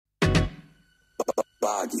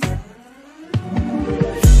Okay.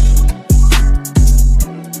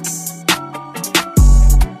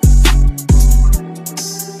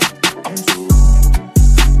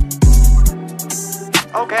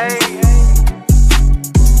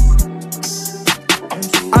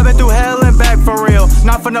 I've been through hell and back for real.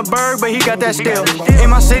 Not from the bird, but he got that still. In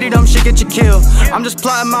my city, dumb shit get you killed. I'm just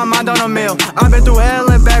plotting my mind on a meal. I've been through hell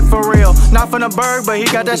and back for real. Not from the bird, but he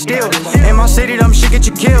got that still. In my city, dumb shit get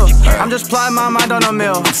you killed. I'm just plotting my mind on a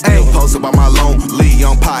meal. Still posted by my lonely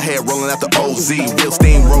young pothead rolling out the OZ. Real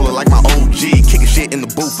steamroller like my OG. Kicking shit in the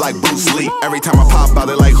booth like Bruce Lee. Every time I pop out,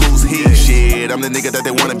 they like, who's he? Shit, I'm the nigga that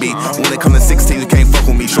they wanna be. When it come to 16, you can't fuck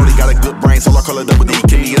with me. Shorty got a good brain, so I call her double D.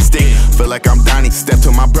 Give me a stick. Feel like I'm Donnie. Step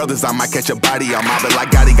to my brothers, I might catch a body. I'm mobbing like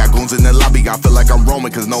Gotti. Got goons in the lobby. I feel like I'm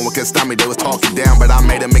Roman, cause no one can stop me. They was talking down, but I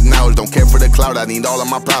made them acknowledge. Don't care for the clout, I need all of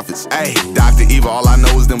my profits. Ayy, Dr. Evil, all I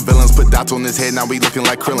know is them villains put dots on his head. Now we looking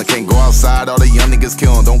like Krillin. Can't go outside, all the young niggas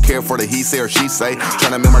killing. Don't care for the he say or she say.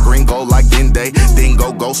 Tryna make my green gold like Dende. Then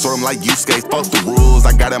go sort them like you skate. Fuck the rules,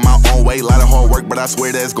 I got it my own way. Lot of hard work, but I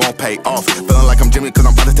swear that it's gon' pay off. Feeling like I'm Jimmy, cause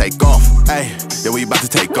I'm about to take off. Ayy, yeah, we about to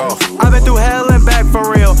take off. I've been through hell and back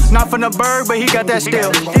for real. Not from the bird, but he got that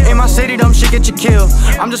still. In my city, dumb shit get you killed.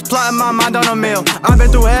 I'm just plotting my mind on a meal. I've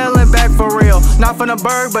been through hell and back for real. Not from the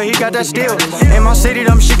bird, but he got that still. In my city,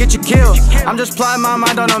 dumb shit get you killed. I'm just plotting my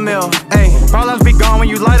mind on a meal. Ayy, problems be gone when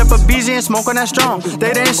you light up a BZ and smoke on that strong.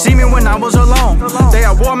 They didn't see me when I was alone. They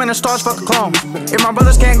are warm in the stars, fuck a clone. If my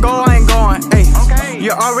brothers can't go, I ain't going. Ayy,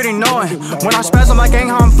 you already know it. When I spaz, I'm like, ain't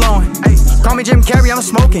how I'm flowing. Ayy, call me Jim Carrey, I'm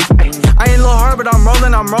smoking. I ain't a little hard, but I'm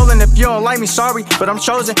rolling. If you don't like me, sorry, but I'm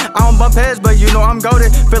chosen. I don't bump heads, but you know I'm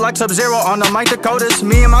goated. Feel like Sub-Zero on the mic Dakotas.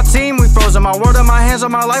 Me and my team, we frozen. My word in my hands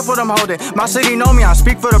on my life, what I'm holding. My city know me, I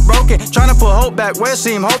speak for the broken. Tryna put hope back where it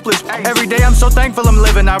seem hopeless. Every day I'm so thankful I'm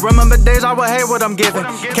living. I remember days I would hate what I'm giving.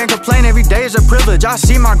 Can't complain, every day is a privilege. I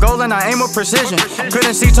see my goal and I aim with precision.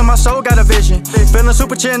 Couldn't see till my soul got a vision. Feeling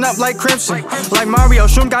super chin up like Crimson. Like Mario,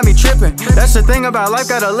 Shroom got me tripping. That's the thing about life,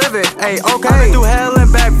 gotta live it. Ayy, okay. I've been through hell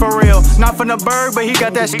and back for real. Not from the bird, but he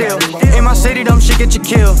got that still. In my city, dumb shit get you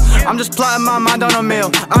killed. I'm just plotting my mind on a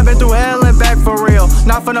meal. I've been through hell and back for real.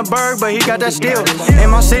 Not from the bird, but he got that still. In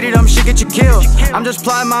my city, dumb shit get you killed. I'm just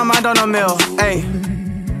plotting my mind on a meal. Ayy.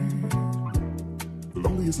 The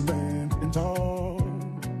loneliest man in town.